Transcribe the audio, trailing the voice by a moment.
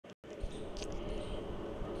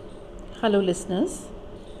Hello listeners,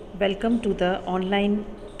 welcome to the online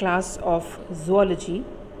class of Zoology,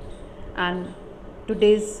 and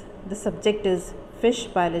today's the subject is fish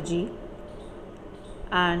biology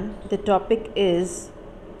and the topic is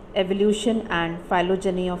evolution and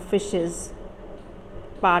phylogeny of fishes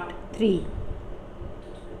part 3.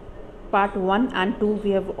 Part 1 and 2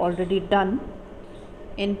 we have already done.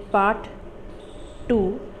 In part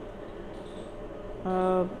 2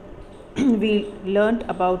 we learned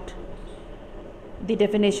about the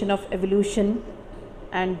definition of evolution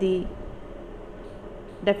and the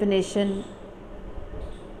definition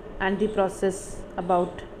and the process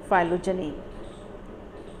about phylogeny.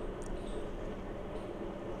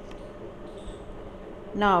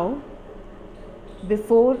 Now,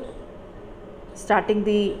 before starting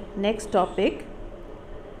the next topic,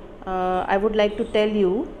 I would like to tell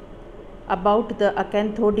you about the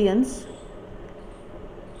acanthodians,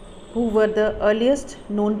 who were the earliest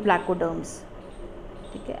known placoderms.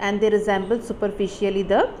 Okay, and they resemble superficially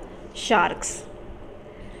the sharks.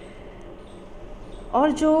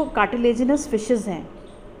 और जो cartilaginous fishes हैं,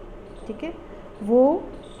 ठीक है, वो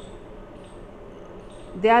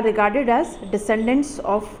they are regarded as descendants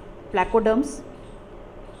of प्लैकोडर्म्स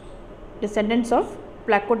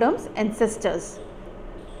ancestors.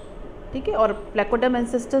 ठीक है, और प्लैकोडर्म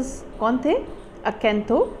ancestors कौन थे?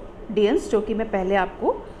 अकैंथोडियंस, जो कि मैं पहले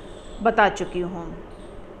आपको बता चुकी हूँ.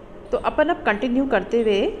 तो अपन अब कंटिन्यू करते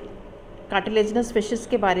हुए कार्टिलेजिनस फिशेस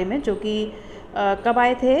के बारे में, जो कि कब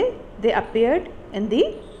आए थे? दे appeared in the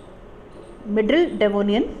middle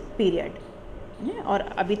Devonian period, और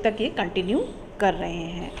अभी तक ये कंटिन्यू कर रहे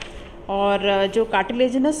हैं. और जो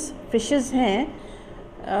कार्टिलेजिनस फिशेस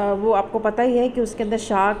हैं वो आपको पता ही है कि उसके अंदर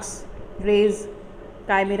शार्क्स, रेज,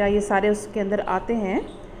 काइमेरा, ये सारे उसके अंदर आते हैं.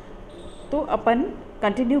 तो अपन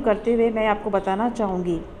कंटिन्यू करते हुए मैं आपको बताना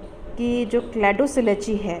चाहूँगी कि जो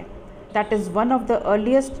क्लैडोसिलेची है, that is one of the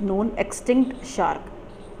earliest known extinct shark.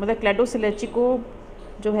 मतलब क्लैडोसिलेची को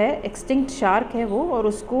जो है एक्सटिंक्ट शार्क है वो, और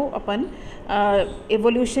उसको अपन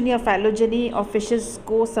एवोल्यूशन या फैलोजेनी ऑफ फिशेस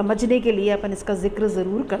को समझने के लिए अपन इसका जिक्र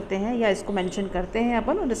ज़रूर करते हैं या इसको मेंशन करते हैं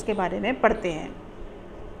अपन, और इसके बारे में पढ़ते हैं.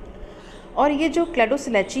 और ये जो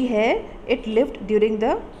क्लैडोसिलेची है, it lived during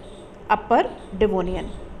the upper Devonian.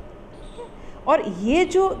 और ये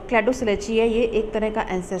जो क्लैडोसिलेची है, ये एक तरह का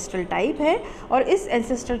एंसेस्ट्रल टाइप है, और इस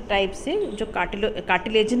एंसेस्ट्रल टाइप से जो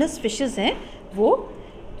कार्टिलेजिनस फिशेस हैं वो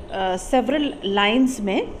सेवरल लाइंस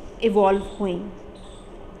में इवॉल्व हुई.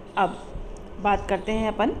 अब बात करते हैं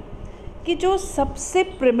अपन कि जो सबसे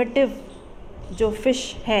प्रिमिटिव जो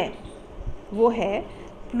फिश है वो है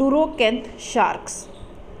प्लूरोकेंथ शार्क्स.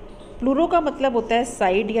 प्लूरो का मतलब होता है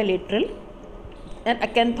साइड या लेटरल, एंड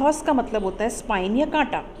अकेंथोस का मतलब होता है स्पाइन या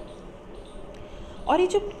कांटा. और ये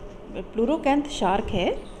जो प्लूरोकेंथ शार्क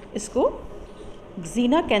है, इसको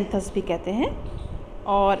जीनाकैंथस भी कहते हैं.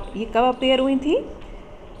 और ये कब अपीयर हुई थी?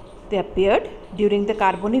 दे अपीयर्ड ड्यूरिंग द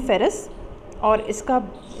कार्बोनिफेरस. और इसका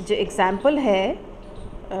जो एग्जाम्पल है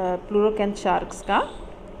प्लूरोकेंथ शार्क्स का,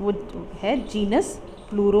 वो है जीनस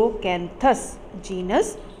प्लूरोकेंथस.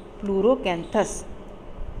 जीनस प्लूरोकेंथस.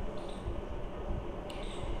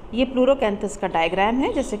 ये प्लूरोकेंथस का डायग्राम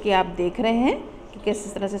है, जैसे कि आप देख रहे हैं कि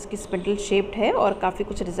किस तरह से इसकी स्पिंडल शेप्ड है, और काफ़ी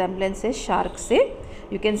कुछ रिजेम्बलेंस है शार्क से.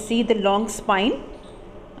 You can see the long spine,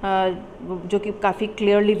 जो कि काफ़ी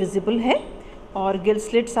क्लियरली विजिबल है. और गिल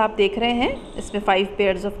स्लिट्स आप देख रहे हैं, इसमें 5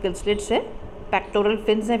 पेयर्स ऑफ गिल स्लिट्स है. पैक्टोरल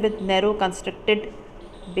फिन्स हैं विद नैरो कंस्ट्रक्टेड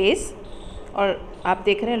बेस. और आप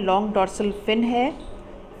देख रहे हैं लॉन्ग डॉर्सल फिन है,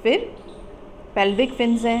 फिर पेल्विक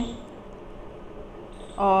फिन्स हैं,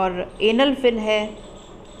 और एनल फिन है,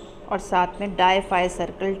 और साथ में डायफाई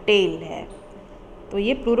सर्कल टेल है. तो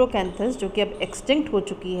ये प्लूरोकेंथस, जो कि अब एक्सटिंक्ट हो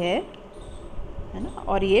चुकी है ना,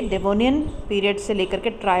 और ये डेवोनियन पीरियड से लेकर के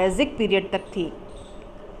ट्रायजिक पीरियड तक थी.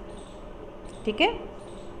 ठीक है.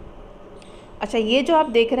 अच्छा, ये जो आप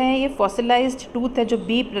देख रहे हैं ये फॉसिलाइज्ड टूथ है. जो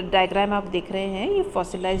बी डायग्राम आप देख रहे हैं, ये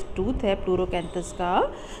फॉसिलाइज्ड टूथ है प्लूरोकेंथस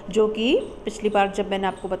का, जो कि पिछली बार जब मैंने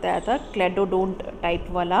आपको बताया था क्लेडोडोंट टाइप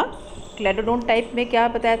वाला. क्लेडोडोंट टाइप में क्या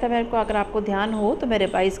बताया था मेरे को, अगर आपको ध्यान हो तो मैं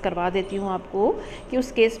रिवाइज़ करवा देती हूँ आपको, कि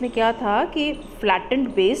उस केस में क्या था कि फ्लैटेंड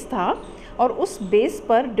बेस था, और उस बेस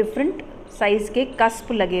पर डिफरेंट साइज़ के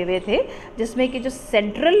कस्प लगे हुए थे, जिसमें कि जो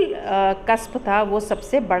सेंट्रल कस्प था वो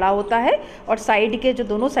सबसे बड़ा होता है, और साइड के जो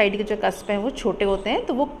दोनों साइड के जो कस्प हैं वो छोटे होते हैं.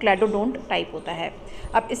 तो वो क्लेडोडोंट टाइप होता है.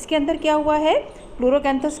 अब इसके अंदर क्या हुआ है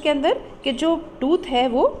प्लूरोकेंथस के अंदर, कि जो टूथ है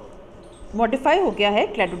वो मॉडिफाई हो गया है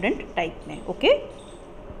क्लेडोडेंट टाइप में. Okay.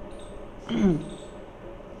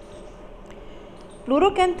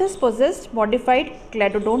 प्लूरोकेंथस possessed modified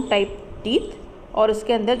क्लेडोडोंट type teeth, और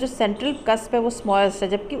उसके अंदर जो सेंट्रल कस्प है वो स्मॉलेस्ट है,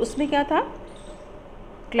 जबकि उसमें क्या था,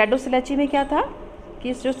 क्लेडोसिलेची में क्या था,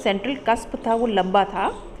 कि जो सेंट्रल कस्प था वो लंबा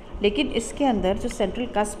था, लेकिन इसके अंदर जो सेंट्रल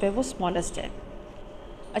कस्प है वो स्मॉलेस्ट है।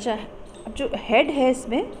 अच्छा, अब जो हेड है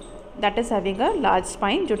इसमें that is having a large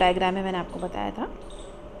spine, जो डायग्राम में मैंने आपको बताया था।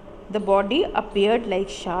 The body appeared like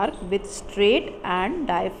shark with straight and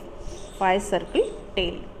डायफाइसर्कल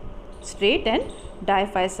tell, straight and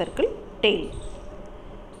डायफाइसर्कल tell.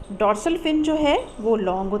 Dorsal fin जो है वो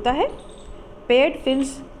लॉन्ग होता है। पेयर्ड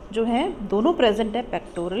फिन्स जो हैं दोनों प्रेजेंट है,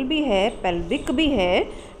 पेक्टोरल भी है, पेल्विक भी है,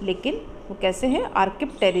 लेकिन वो कैसे हैं,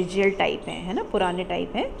 आर्किप्टेरिजियल टाइप हैं, है ना, पुराने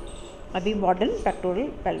टाइप हैं, अभी मॉडर्न पेक्टोरल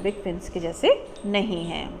पेल्विक फिन्स के जैसे नहीं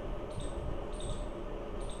हैं।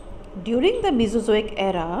 During the Mesozoic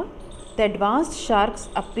era the advanced sharks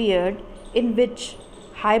appeared in which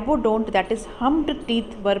हाइपोडोंट that is humped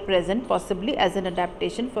teeth were present, possibly as an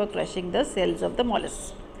adaptation for crushing the sales of the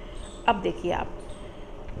mollusc. अब देखिए आप,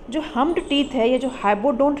 जो humped teeth है या जो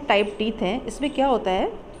हाइपोडोंट टाइप टीथ हैं, इसमें क्या होता है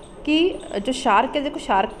कि जो शार्क है, देखो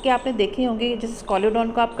शार्क के आपने देखे होंगे, जैसे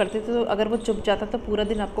स्कॉलोडॉन को आप करते थे तो अगर वो चुभ जाता तो पूरा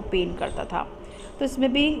दिन आपको पेन करता था, तो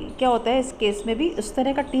इसमें भी क्या होता है, इस केस में भी उस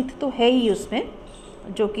तरह का टीथ तो है ही उसमें,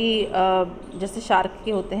 जो कि जैसे शार्क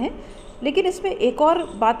के होते हैं। लेकिन इसमें एक और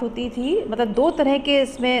बात होती थी, मतलब दो तरह के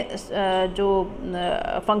इसमें जो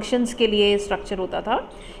फंक्शंस के लिए स्ट्रक्चर होता था।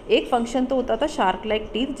 एक फंक्शन तो होता था शार्क लाइक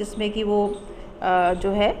टीथ, जिसमें कि वो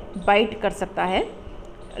जो है बाइट कर सकता है,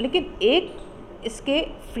 लेकिन एक इसके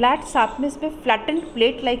फ्लैट, साथ में इसमें फ्लैटेंड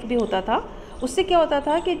प्लेट लाइक भी होता था। उससे क्या होता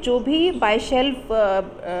था कि जो भी बायशेल्फ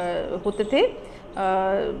होते थे,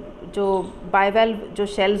 जो बायवेल्व जो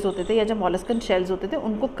शेल्स होते थे या जो मॉलस्कन शेल्स होते थे,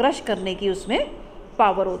 उनको क्रश करने की उसमें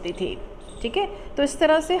पावर होती थी। ठीक है, तो इस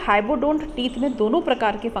तरह से हाइपोडोंट टीथ में दोनों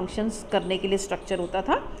प्रकार के फंक्शंस करने के लिए स्ट्रक्चर होता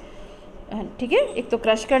था। ठीक है, एक तो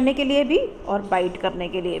क्रश करने के लिए भी और बाइट करने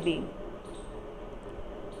के लिए भी।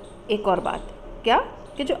 एक और बात क्या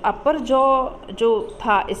कि जो अपर जॉ जो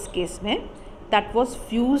था इस केस में, that was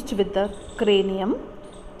fused with the cranium.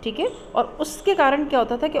 ठीक है, और उसके कारण क्या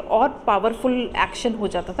होता था कि और पावरफुल एक्शन हो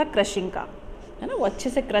जाता था क्रशिंग का, है ना, वो अच्छे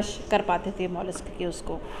से क्रश कर पाते थे मॉलस्क के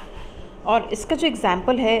उसको। और इसका जो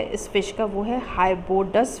एग्जाम्पल है इस फिश का वो है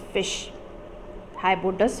हाइबोडस फिश,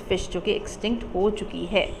 हाइबोडस फिश जो कि एक्सटिंक्ट हो चुकी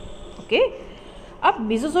है। ओके, अब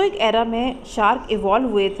मीसोजोइक एरा में शार्क इवॉल्व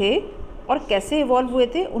हुए थे, और कैसे इवॉल्व हुए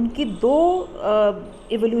थे, उनकी दो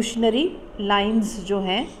एवोल्यूशनरी लाइंस जो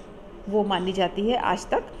हैं वो मानी जाती है आज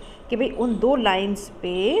तक, कि भाई उन दो लाइंस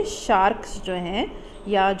पे शार्क्स जो हैं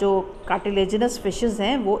या जो कार्टिलेजिनस फिशेस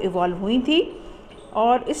हैं वो इवॉल्व हुई थी।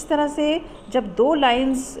 और इस तरह से जब दो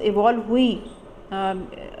लाइंस इवॉल्व हुई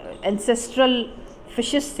एंसेस्ट्रल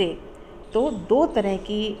फिशेस से, तो दो तरह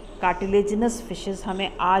की कार्टिलेजिनस फिशेस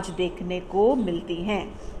हमें आज देखने को मिलती हैं।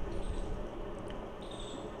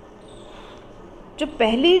 जो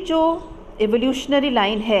पहली जो एवोल्यूशनरी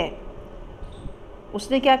लाइन है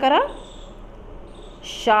उसने क्या करा,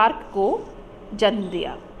 शार्क को जन्म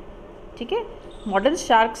दिया। ठीक है, मॉडर्न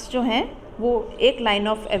शार्क्स जो हैं वो एक लाइन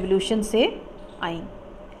ऑफ एवोल्यूशन से आई।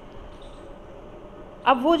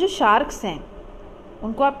 अब वो जो शार्क्स हैं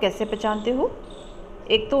उनको आप कैसे पहचानते हो,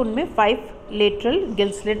 एक तो उनमें 5 लेटरल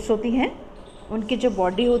गिल स्लिट्स होती हैं, उनकी जो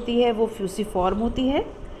बॉडी होती है वो फ्यूसीफॉर्म होती है,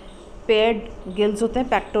 पेयर्ड गिल्स होते हैं,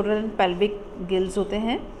 पेक्टोरल एंड पेल्विक गिल्स होते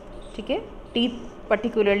हैं। ठीक है, टीथ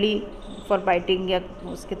पर्टिकुलरली फॉर बाइटिंग या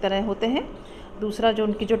उसके तरह होते हैं। दूसरा जो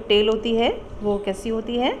उनकी जो टेल होती है वो कैसी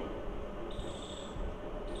होती है,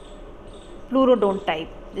 प्लूरोडोंट टाइप,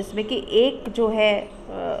 जिसमें कि एक जो है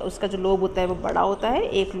उसका जो लोब होता है वो बड़ा होता है,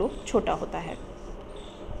 एक लोब छोटा होता है।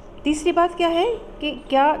 तीसरी बात क्या है कि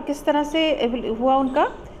क्या किस तरह से हुआ उनका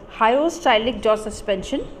हायोस्टाइलिक जॉ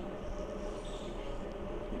सस्पेंशन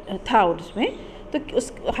था उसमें। तो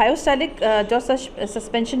उस हायोस्टाइलिक जॉ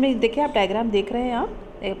सस्पेंशन में देखिए, आप डायग्राम देख रहे हैं, आप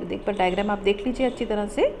एक बार डायग्राम आप देख लीजिए अच्छी तरह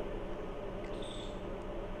से।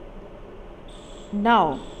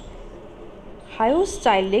 नाउ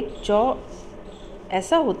हायोस्टाइलिक जॉ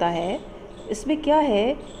ऐसा होता है, इसमें क्या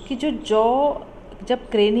है कि जो जॉ जब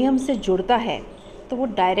क्रेनियम से जुड़ता है तो वो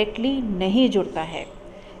डायरेक्टली नहीं जुड़ता है।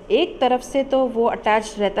 एक तरफ से तो वो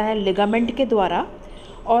अटैच रहता है लिगामेंट के द्वारा,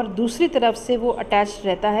 और दूसरी तरफ से वो अटैच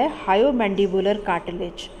रहता है हायोमैंडिबुलर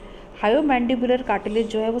कार्टिलेज। हायोमैंडिबुलर कार्टिलेज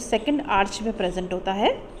जो है वो सेकंड आर्च में प्रेजेंट होता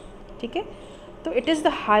है। ठीक है, तो it is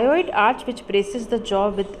the hyoid arch which braces the jaw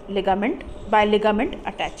with ligament bye ligament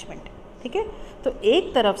attachment. ठीक है, तो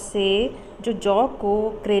एक तरफ से जो जॉ को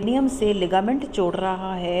क्रेनियम से लिगामेंट जोड़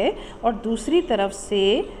रहा है, और दूसरी तरफ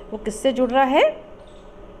से वो किससे जुड़ रहा है,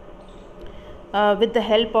 with the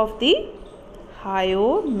help of the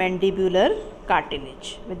हायोमैंडिबुलर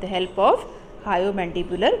cartilage, with the help of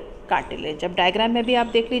हायोमैंडिबुलर cartilage. अब डायग्राम में भी आप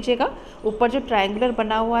देख लीजिएगा, ऊपर जो ट्रायंगुलर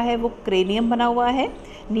बना हुआ है वो क्रेनियम बना हुआ है,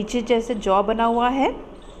 नीचे जैसे जॉ बना हुआ है,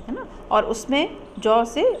 है ना। और उसमें जॉ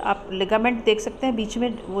से आप लिगामेंट देख सकते हैं, बीच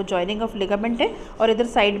में वो जॉइनिंग ऑफ लिगामेंट है, और इधर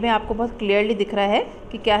साइड में आपको बहुत क्लियरली दिख रहा है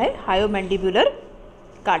कि क्या है, हायोमैंडिबुलर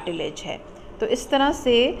कार्टिलेज है। तो इस तरह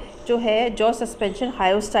से जो है जॉ सस्पेंशन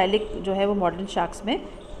हायोस्टाइलिक जो है वो मॉडर्न शार्क्स में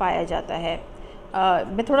पाया जाता है।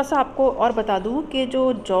 मैं थोड़ा सा आपको और बता दूं कि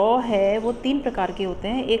जो जॉ है वो 3 प्रकार के होते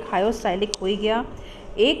हैं। एक हायोस्टाइलिक हो ही गया,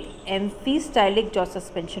 एक एम्फीस्टाइलिक जॉ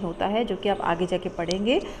सस्पेंशन होता है जो कि आप आगे जाके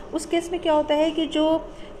पढ़ेंगे। उस केस में क्या होता है कि जो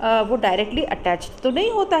वो डायरेक्टली अटैच्ड तो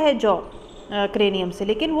नहीं होता है जॉ क्रेनियम से,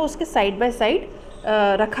 लेकिन वो उसके साइड बाय साइड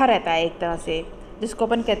रखा रहता है एक तरह से, जिसको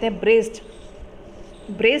अपन कहते हैं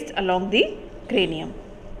ब्रेस्ड अलोंग द क्रेनियम।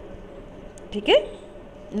 ठीक है।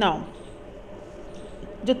 नाउ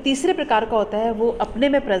जो तीसरे प्रकार का होता है वो अपने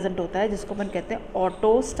में प्रेजेंट होता है, जिसको अपन कहते हैं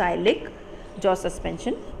ऑटोस्टाइलिक जॉ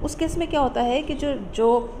सस्पेंशन। उस केस में क्या होता है कि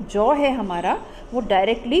जो जॉ है हमारा वो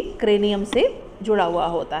डायरेक्टली क्रेनियम से जुड़ा हुआ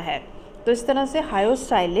होता है। तो इस तरह से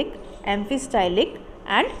हायोस्टाइलिक, एम्फीस्टाइलिक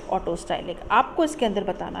एंड ऑटोस्टाइलिक। आपको इसके अंदर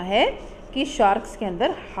बताना है कि शार्क्स के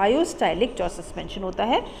अंदर हायोस्टाइलिक जॉ सस्पेंशन होता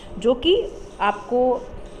है, जो कि आपको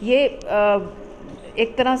ये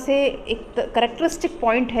एक तरह से एक करेक्टरिस्टिक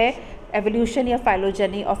पॉइंट है एवोल्यूशन या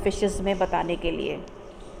फाइलोजेनी ऑफ फिशेस में बताने के लिए।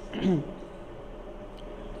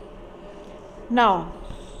 Now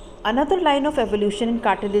another line of evolution in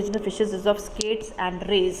cartilaginous fishes is of skates and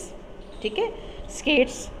raise. ठीक है,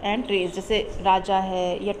 स्केट्स एंड रेज, जैसे राजा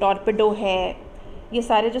है या टॉर्पेडो है, ये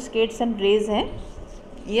सारे जो स्केट्स एंड रेज हैं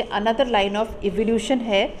ये अनदर लाइन ऑफ एवोल्यूशन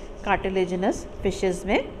है कार्टिलेजिनस फिशेस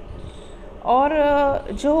में। और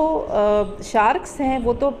जो शार्क्स हैं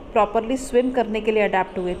वो तो प्रॉपरली स्विम करने के लिए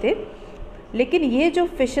अडेप्ट हुए थे, लेकिन ये जो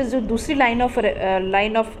फिशेस जो दूसरी लाइन ऑफ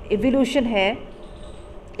एवोल्यूशन है,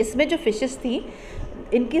 इसमें जो फिशेस थी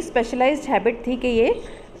इनकी स्पेशलाइज्ड हैबिट थी कि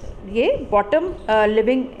ये बॉटम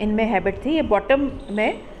लिविंग इनमें हैबिट थी। ये बॉटम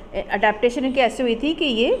में अडेप्टेशन इनकी ऐसी हुई थी कि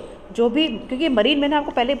ये जो भी, क्योंकि मरीन, मैंने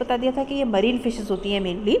आपको पहले बता दिया था कि ये मरीन फिशेस होती हैं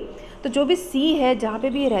मेनली, तो जो भी सी है जहाँ पे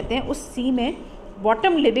भी ये रहते हैं उस सी में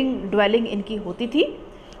बॉटम लिविंग ड्वेलिंग इनकी होती थी।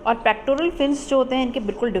 और पेक्टोरल फिन्स जो होते हैं इनके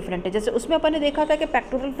बिल्कुल डिफरेंट है। जैसे उसमें अपन ने देखा था कि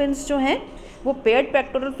पेक्टोरल फिन्स जो हैं वो पेयर्ड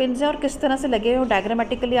पेक्टोरल फिन्स हैं और किस तरह से लगे हुए,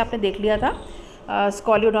 डायग्रामेटिकली आपने देख लिया था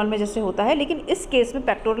स्कॉलियोडॉन में जैसे होता है। लेकिन इस केस में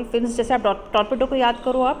पेक्टोरल फिन्स, जैसे आप टॉर्पेडो को याद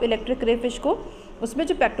करो, आप इलेक्ट्रिक रे फिश को, उसमें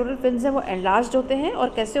जो पेक्टोरल फिन्स हैं वो एनलार्ज्ड होते हैं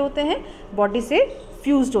और कैसे होते हैं, बॉडी से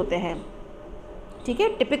फ्यूज्ड होते हैं। ठीक है,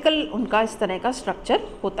 टिपिकल उनका इस तरह का स्ट्रक्चर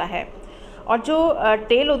होता है। और जो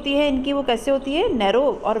टेल होती है इनकी वो कैसे होती है, नैरो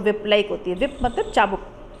और विप लाइक होती है। विप मतलब चाबुक,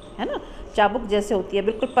 है ना, चाबुक जैसे होती है,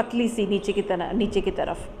 बिल्कुल पतली सी नीचे की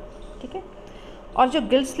तरफ। ठीक है। और जो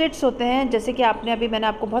गिल स्लिट्स होते हैं, जैसे कि आपने अभी मैंने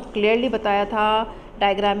आपको बहुत क्लियरली बताया था,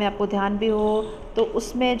 डायग्राम में आपको ध्यान भी हो तो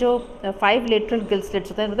उसमें जो 5 लेटरल गिल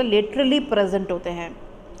स्लिट्स होते हैं मतलब लेटरली प्रेजेंट होते हैं।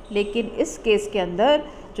 लेकिन इस केस के अंदर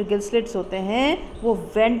जो गिल स्लिट्स होते हैं वो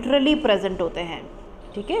वेंट्रली प्रेजेंट होते हैं।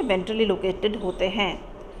 ठीक है, वेंट्रली लोकेटेड होते हैं।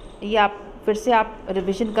 ये आप फिर से आप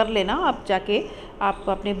रिवीजन कर लेना, आप जाके आप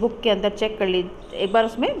अपने बुक के अंदर चेक कर लीजिए एक बार,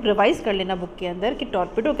 उसमें रिवाइज कर लेना बुक के अंदर कि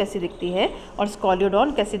टॉर्पेडो कैसी दिखती है और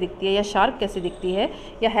स्कॉलियोडॉन कैसी दिखती है, या शार्क कैसी दिखती है,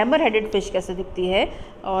 या हैमर हेडेड फिश कैसे दिखती है।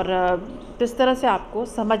 और तो इस तरह से आपको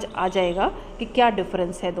समझ आ जाएगा कि क्या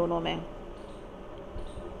डिफरेंस है दोनों में।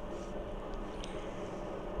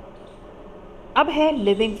 अब है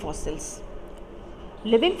लिविंग फॉसिल्स।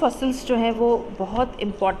 लिविंग फॉसिल्स जो हैं वो बहुत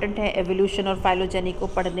इम्पॉर्टेंट है एवोल्यूशन और फाइलोजेनी को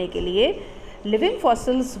पढ़ने के लिए। लिविंग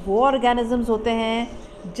फॉसिल्स वो ऑर्गेनिजम्स होते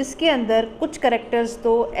हैं जिसके अंदर कुछ कैरेक्टर्स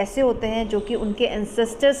तो ऐसे होते हैं जो कि उनके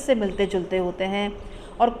एंसेस्टर्स से मिलते जुलते होते हैं,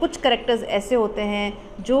 और कुछ कैरेक्टर्स ऐसे होते हैं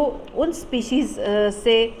जो उन स्पीशीज़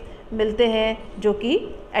से मिलते हैं जो कि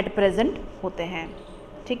एट प्रेजेंट होते हैं।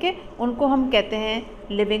 ठीक है, उनको हम कहते हैं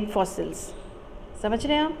लिविंग फॉसिल्स। समझ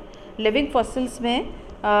रहे हैं आप? लिविंग फॉसिल्स में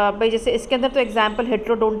भाई जैसे इसके अंदर तो एग्जाम्पल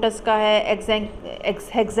हेट्रोडोंटस का है,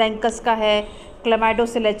 हेक्सैंकस का है,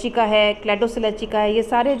 क्लेमाइडोसिलेची का है, क्लेडोसिलेची का है, ये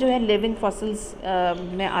सारे जो हैं लिविंग फॉसिल्स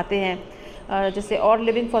में आते हैं। जैसे और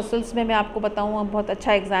लिविंग फॉसिल्स में मैं आपको बताऊँ बहुत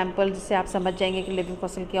अच्छा एग्जाम्पल जिससे आप समझ जाएंगे कि लिविंग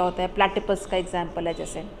फॉसिल क्या होता है। प्लैटिपस का एग्जाम्पल है।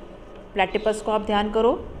 जैसे प्लैटिपस को आप ध्यान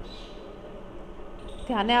करो,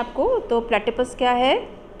 ध्यान है आपको, तो प्लैटिपस क्या है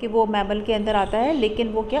कि वो मैमल के अंदर आता है, लेकिन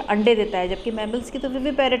वो क्या अंडे देता है, जबकि मैमल्स की तो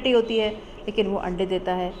विविपेरिटी होती है लेकिन वो अंडे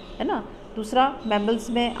देता है ना। दूसरा, मैमल्स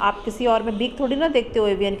में आप किसी और में बीक थोड़ी ना देखते हो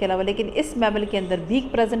एवियन के अलावा, लेकिन इस मैमल के अंदर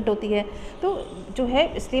बीक प्रेजेंट होती है, तो जो है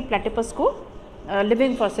इसलिए प्लैटिपस को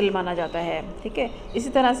लिविंग फॉसिल माना जाता है। ठीक है, इसी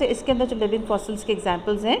तरह से इसके अंदर जो लिविंग फॉसिल्स के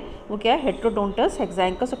एग्जांपल्स हैं वो क्या है, हेट्रोडोंटस,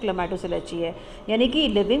 हेक्सैंकस और क्लेमाइडोसिलेची है। यानी कि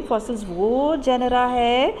लिविंग फॉसिल्स वो जेनरा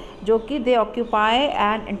है जो कि दे occupy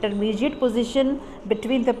an intermediate position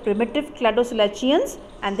between the primitive क्लेडोसिलेचियंस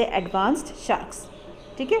and the advanced sharks.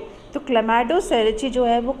 ठीक है, तो क्लेमाइडोसिलेची जो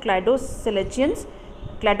है वो क्लेडोसिलेचियंस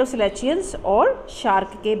क्लैडोसिलेचियंस और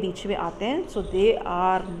शार्क के बीच में आते हैं. सो they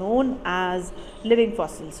are known as living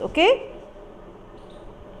fossils. Okay,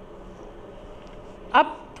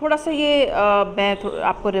 अब थोड़ा सा ये मैं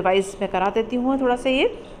आपको रिवाइज में करा देती हूँ थोड़ा सा ये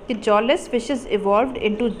कि jawless fishes evolved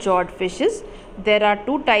into jawed fishes. There are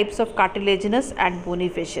 2 types of cartilaginous and bony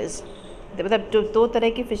fishes. मतलब जो 2 तरह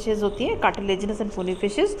की फिशेस होती हैं, cartilaginous and bony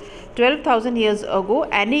fishes. 12,000 years ago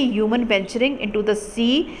any human venturing into the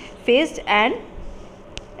sea faced an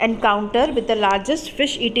encounter with the largest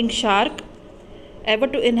fish eating shark ever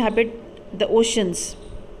to inhabit the oceans.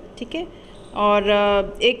 ठीक है, और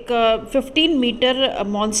एक 15 मीटर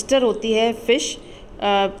मॉन्स्टर होती है फिश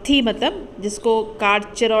थी, मतलब जिसको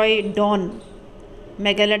कार्चेरॉयडॉन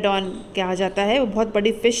मेगालोडॉन कहा जाता है. वो बहुत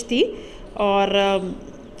बड़ी फ़िश थी और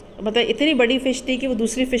मतलब इतनी बड़ी फ़िश थी कि वो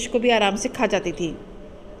दूसरी फ़िश को भी आराम से खा जाती थी.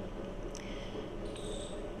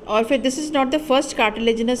 और फिर this is not the first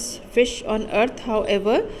cartilaginous fish on earth. How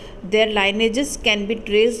ever there लाइनेजेस can be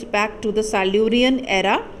traced back to the साल्यूरियन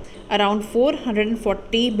era around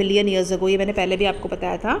 440 million years ago. ये मैंने पहले भी आपको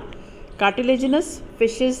बताया था. Cartilaginous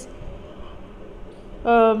fishes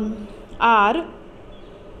are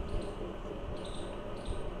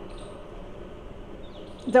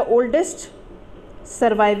the oldest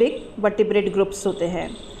surviving vertebrate groups होते हैं.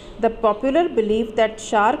 The popular believe that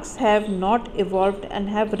sharks have not evolved and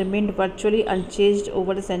have remained virtually unchanged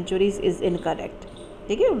over the centuries is incorrect.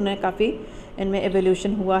 ठीक है, उन्हें काफ़ी इनमें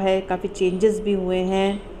एवोल्यूशन हुआ है, काफ़ी चेंजेस भी हुए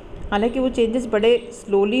हैं. हालांकि वो चेंजेस बड़े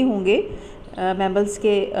स्लोली होंगे मैमल्स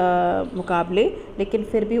के मुकाबले, लेकिन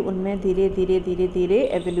फिर भी उनमें धीरे धीरे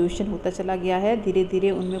एवोल्यूशन होता चला गया है. धीरे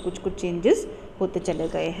धीरे उनमें कुछ चेंजेस होते चले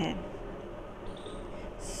गए हैं.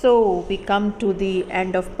 So we come to the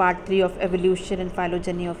end of part 3 of evolution and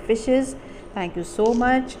phylogeny of fishes. Thank you so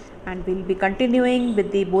much, and we'll be continuing with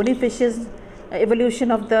the bony fishes,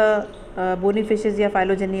 evolution of the bony fishes, या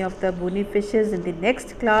phylogeny of the bony fishes in the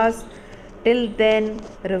next class. Till then,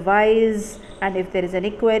 revise, and if there is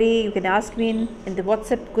any query you can ask me in the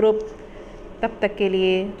WhatsApp group. तब तक के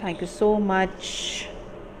लिए thank you so much.